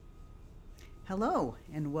Hello,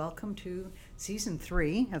 and welcome to Season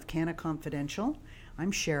 3 of Canna Confidential.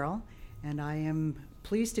 I'm Cheryl, and I am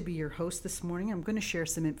pleased to be your host this morning. I'm going to share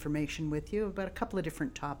some information with you about a couple of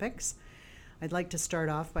different topics. I'd like to start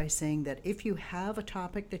off by saying that if you have a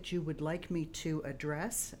topic that you would like me to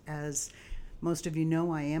address, as most of you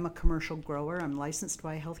know, I am a commercial grower. I'm licensed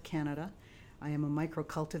by Health Canada. I am a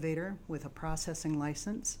microcultivator with a processing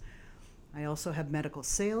license. I also have medical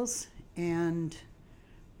sales and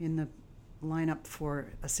in the lineup for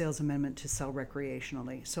a sales amendment to sell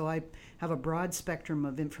recreationally. So I have a broad spectrum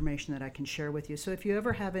of information that I can share with you. So if you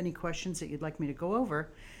ever have any questions that you'd like me to go over,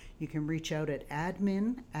 you can reach out at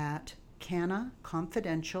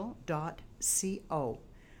admin@cannaconfidential.co.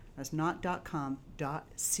 That's not .com,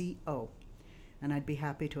 .co. And I'd be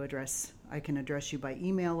happy to I can address you by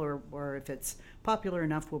email, or if it's popular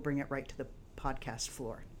enough, we'll bring it right to the podcast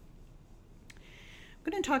floor. I'm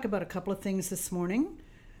going to talk about a couple of things this morning.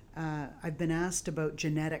 I've been asked about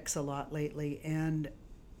genetics a lot lately, and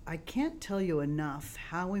I can't tell you enough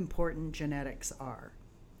how important genetics are.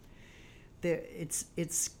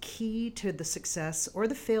 It's key to the success or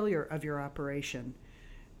the failure of your operation.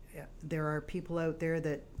 There are people out there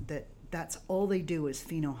that's all they do is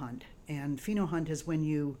phenohunt, and phenohunt is when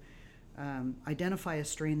you identify a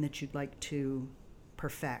strain that you'd like to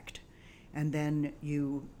perfect, and then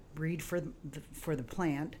you breed for the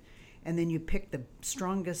plant. And then you pick the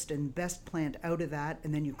strongest and best plant out of that,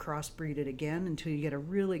 and then you crossbreed it again until you get a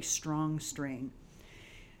really strong strain.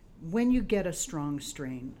 When you get a strong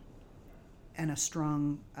strain and a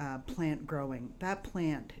strong plant growing, that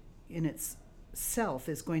plant in itself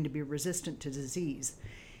is going to be resistant to disease.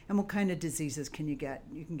 And what kind of diseases can you get?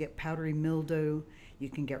 You can get powdery mildew, you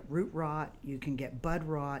can get root rot, you can get bud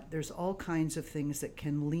rot. There's all kinds of things that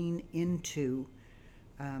can lean into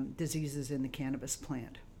diseases in the cannabis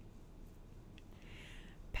plant.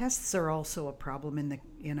 Pests are also a problem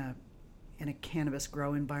in a cannabis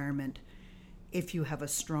grow environment. If you have a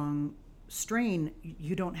strong strain,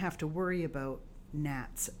 you don't have to worry about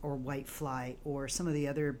gnats or whitefly or some of the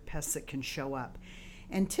other pests that can show up.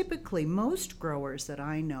 And typically, most growers that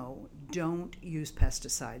I know don't use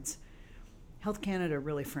pesticides. Health Canada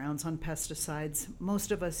really frowns on pesticides. Most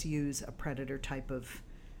of us use a predator type of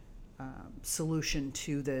solution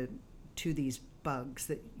to these bugs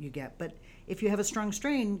that you get. But if you have a strong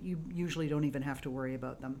strain, you usually don't even have to worry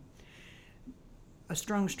about them. A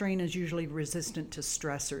strong strain is usually resistant to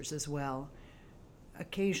stressors as well.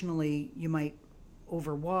 Occasionally, you might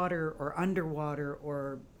overwater or underwater,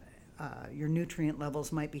 or your nutrient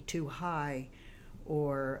levels might be too high,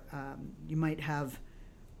 or you might have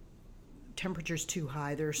temperatures too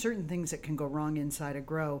high. There are certain things that can go wrong inside a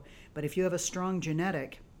grow, but if you have a strong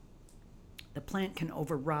genetic, the plant can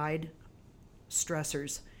override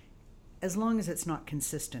stressors as long as it's not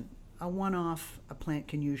consistent. A one-off, a plant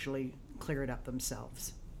can usually clear it up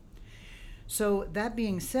themselves. So that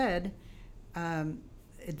being said,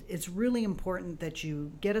 it's really important that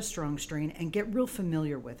you get a strong strain and get real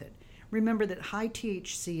familiar with it. Remember that high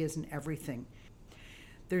THC isn't everything.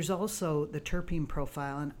 There's also the terpene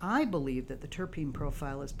profile, and I believe that the terpene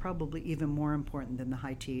profile is probably even more important than the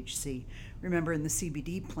high THC. Remember, in the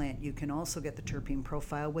CBD plant, you can also get the terpene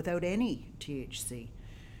profile without any THC.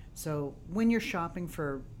 So when you're shopping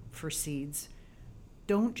for seeds,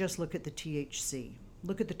 don't just look at the THC.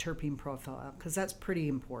 Look at the terpene profile, because that's pretty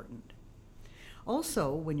important.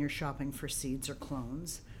 Also, when you're shopping for seeds or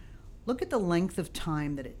clones, look at the length of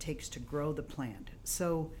time that it takes to grow the plant.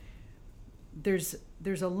 So there's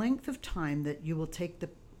a length of time that you will take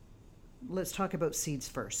let's talk about seeds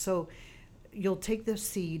first. So you'll take the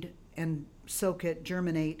seed and soak it,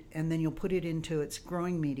 germinate, and then you'll put it into its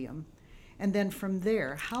growing medium. And then from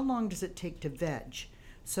there, how long does it take to veg?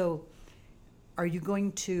 So are you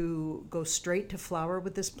going to go straight to flower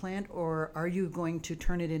with this plant, or are you going to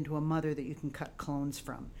turn it into a mother that you can cut clones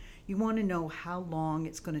from? You want to know how long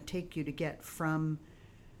it's going to take you to get from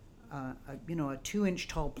a 2-inch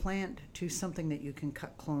tall plant to something that you can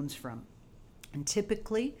cut clones from. And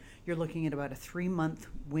typically, you're looking at about a 3-month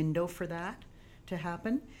window for that to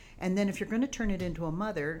happen. And then if you're going to turn it into a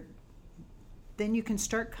mother, then you can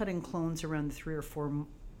start cutting clones around the 3 or 4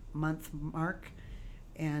 month mark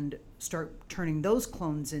and start turning those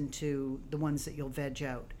clones into the ones that you'll veg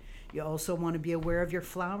out. You also want to be aware of your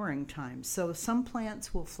flowering time. So some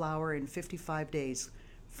plants will flower in 55 days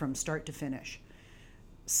from start to finish.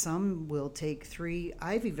 Some will take 3.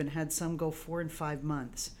 I've even had some go 4 and 5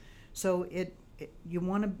 months. So you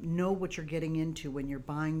want to know what you're getting into when you're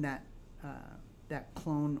buying that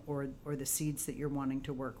clone or the seeds that you're wanting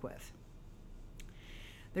to work with.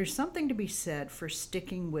 There's something to be said for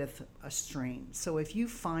sticking with a strain. So if you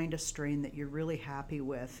find a strain that you're really happy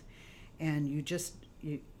with, and you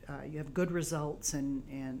have good results,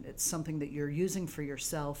 and it's something that you're using for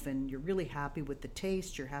yourself, and you're really happy with the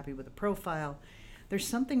taste, you're happy with the profile, there's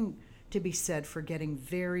something to be said for getting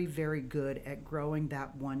very, very good at growing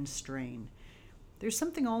that one strain. There's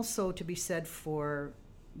something also to be said for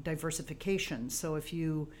diversification. So if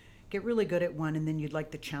you get really good at one and then you'd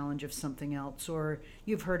like the challenge of something else, or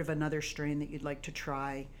you've heard of another strain that you'd like to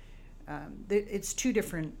try, it's two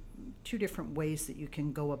different ways that you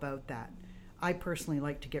can go about that. I personally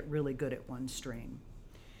like to get really good at one strain.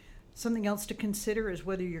 Something else to consider is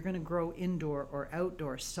whether you're going to grow indoor or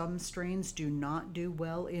outdoor. Some strains do not do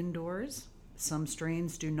well indoors. Some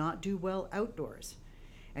strains do not do well outdoors.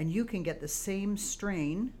 And you can get the same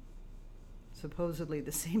strain, supposedly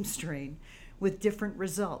the same strain, with different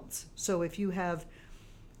results. So if you have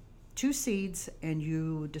 2 seeds and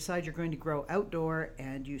you decide you're going to grow outdoor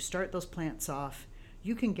and you start those plants off,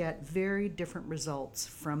 you can get very different results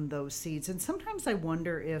from those seeds. And sometimes I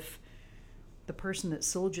wonder if the person that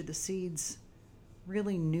sold you the seeds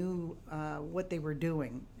really knew what they were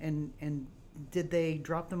doing, and did they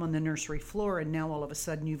drop them on the nursery floor and now all of a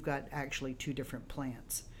sudden you've got actually 2 different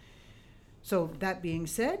plants. So that being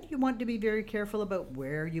said, you want to be very careful about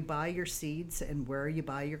where you buy your seeds and where you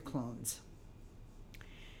buy your clones.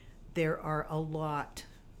 There are a lot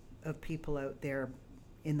of people out there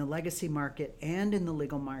in the legacy market and in the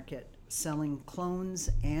legal market selling clones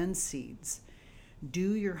and seeds.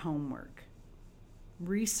 Do your homework.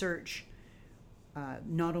 Research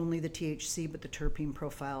not only the THC but the terpene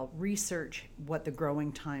profile. Research what the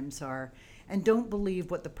growing times are, and don't believe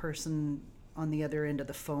what the person on the other end of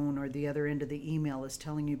the phone or the other end of the email is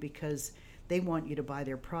telling you, because they want you to buy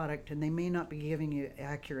their product and they may not be giving you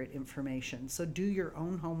accurate information. So do your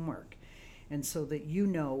own homework, and so that you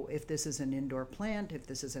know if this is an indoor plant, if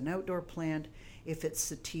this is an outdoor plant, if it's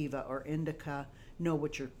sativa or indica, know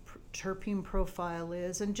what your terpene profile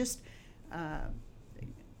is, and just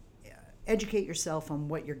educate yourself on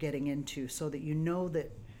what you're getting into so that you know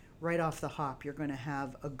that right off the hop you're going to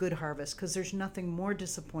have a good harvest, because there's nothing more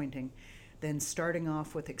disappointing than starting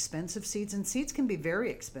off with expensive seeds, and seeds can be very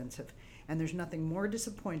expensive, and there's nothing more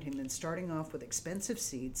disappointing than starting off with expensive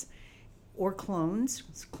seeds or clones.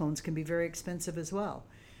 Clones can be very expensive as well,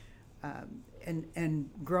 and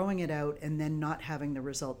growing it out and then not having the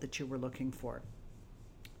result that you were looking for.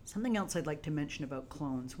 Something else I'd like to mention about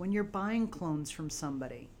clones: when you're buying clones from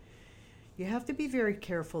somebody, you have to be very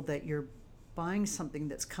careful that you're buying something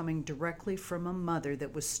that's coming directly from a mother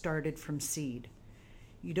that was started from seed.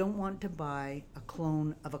 You don't want to buy a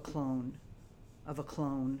clone of a clone of a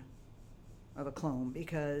clone of a clone,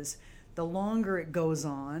 because the longer it goes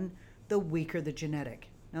on, the weaker the genetic.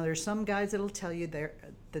 Now, there's some guys that'll tell you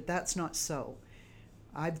that that's not so.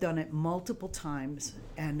 I've done it multiple times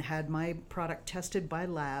and had my product tested by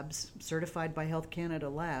labs, certified by Health Canada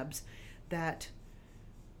labs, that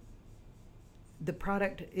the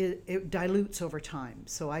product, it dilutes over time.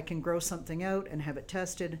 So I can grow something out and have it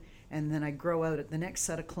tested, and then I grow out the next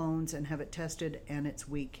set of clones and have it tested, and it's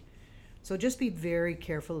weak. So just be very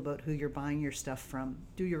careful about who you're buying your stuff from.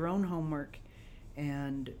 Do your own homework,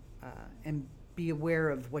 and be aware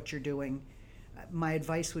of what you're doing. My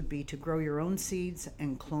advice would be to grow your own seeds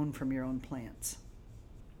and clone from your own plants.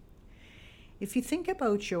 If you think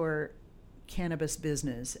about your cannabis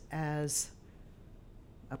business as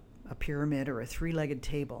a pyramid or a 3-legged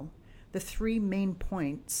table, the 3 main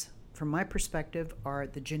points from my perspective are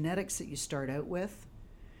the genetics that you start out with,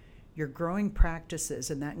 your growing practices,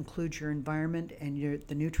 and that includes your environment and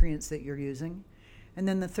the nutrients that you're using, and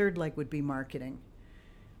then the 3rd leg would be marketing.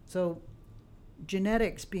 So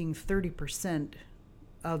genetics being 30%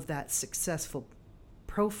 of that successful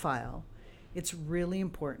profile, it's really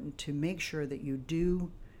important to make sure that you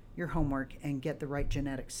do your homework and get the right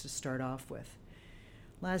genetics to start off with.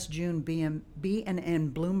 Last June,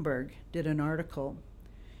 B&N Bloomberg did an article,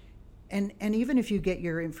 and even if you get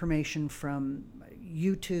your information from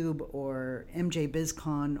YouTube or MJ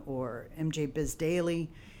BizCon or MJ Biz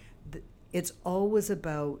Daily, it's always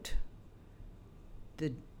about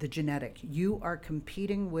the genetic. You are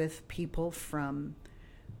competing with people from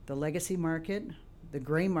the legacy market, the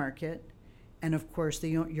gray market, and of course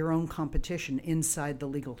your own competition inside the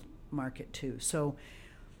legal market too. So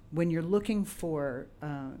when you're looking for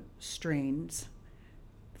strains,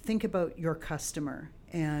 think about your customer,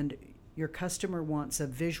 and your customer wants a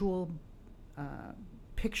visual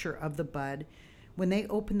picture of the bud when they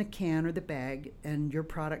open the can or the bag and your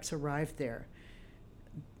products arrive there.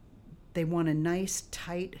 They want a nice,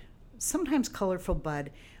 tight, sometimes colorful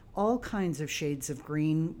bud. all kinds of shades of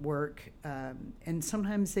green work, and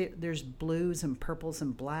sometimes there's blues and purples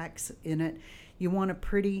and blacks in it. You want a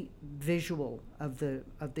pretty visual of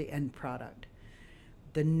the end product.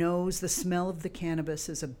 The nose, the smell of the cannabis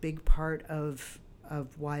is a big part of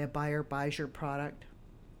why a buyer buys your product.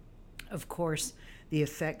 Of course, the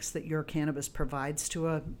effects that your cannabis provides to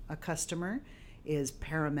a customer is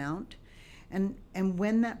paramount. And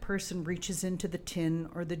when that person reaches into the tin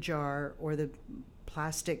or the jar or the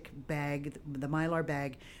plastic bag, the Mylar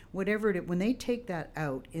bag, whatever it is, when they take that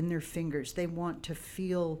out in their fingers, they want to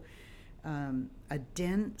feel a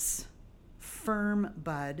dense, firm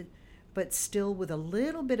bud, but still with a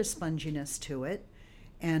little bit of sponginess to it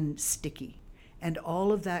and sticky. And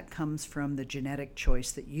all of that comes from the genetic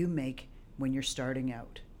choice that you make when you're starting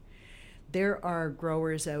out. There are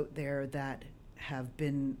growers out there that have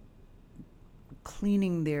been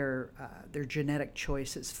cleaning their genetic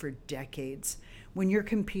choices for decades. When you're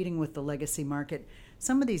competing with the legacy market,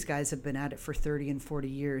 some of these guys have been at it for 30 and 40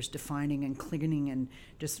 years, defining and cleaning and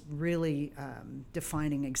just really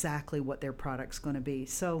defining exactly what their product's going to be.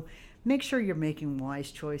 So make sure you're making wise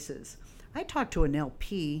choices. I talked to an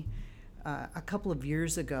LP a couple of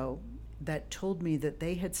years ago that told me that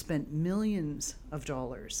they had spent millions of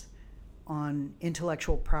dollars on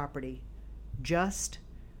intellectual property just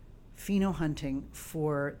pheno-hunting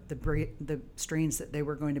for the strains that they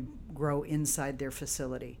were going to grow inside their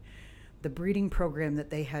facility. The breeding program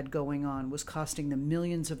that they had going on was costing them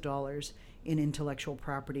millions of dollars in intellectual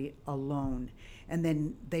property alone. And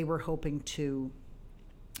then they were hoping to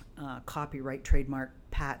copyright, trademark,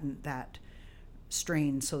 patent that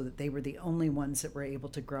strain so that they were the only ones that were able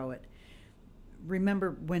to grow it.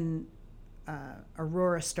 Remember when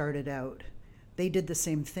Aurora started out, they did the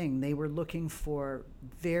same thing. They were looking for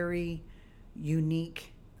very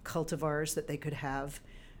unique cultivars that they could have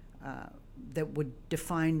that would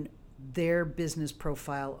define their business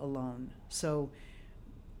profile alone. So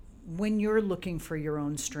when you're looking for your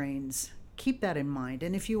own strains, keep that in mind.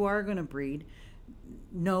 And if you are going to breed,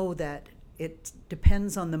 know that it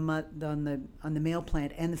depends on the male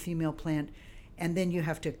plant and the female plant, and then you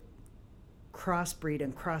have to crossbreed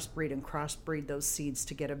and crossbreed and crossbreed those seeds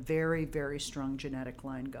to get a very, very strong genetic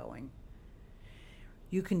line going.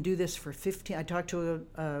 You can do this for 15. I talked to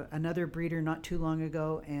another breeder not too long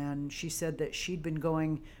ago, and she said that she'd been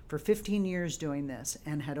going for 15 years doing this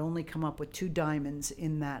and had only come up with 2 diamonds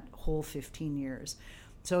in that whole 15 years.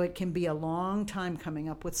 So it can be a long time coming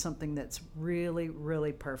up with something that's really,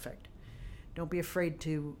 really perfect. Don't be afraid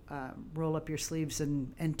to roll up your sleeves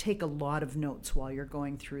and take a lot of notes while you're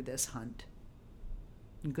going through this hunt.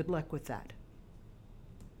 And good luck with that.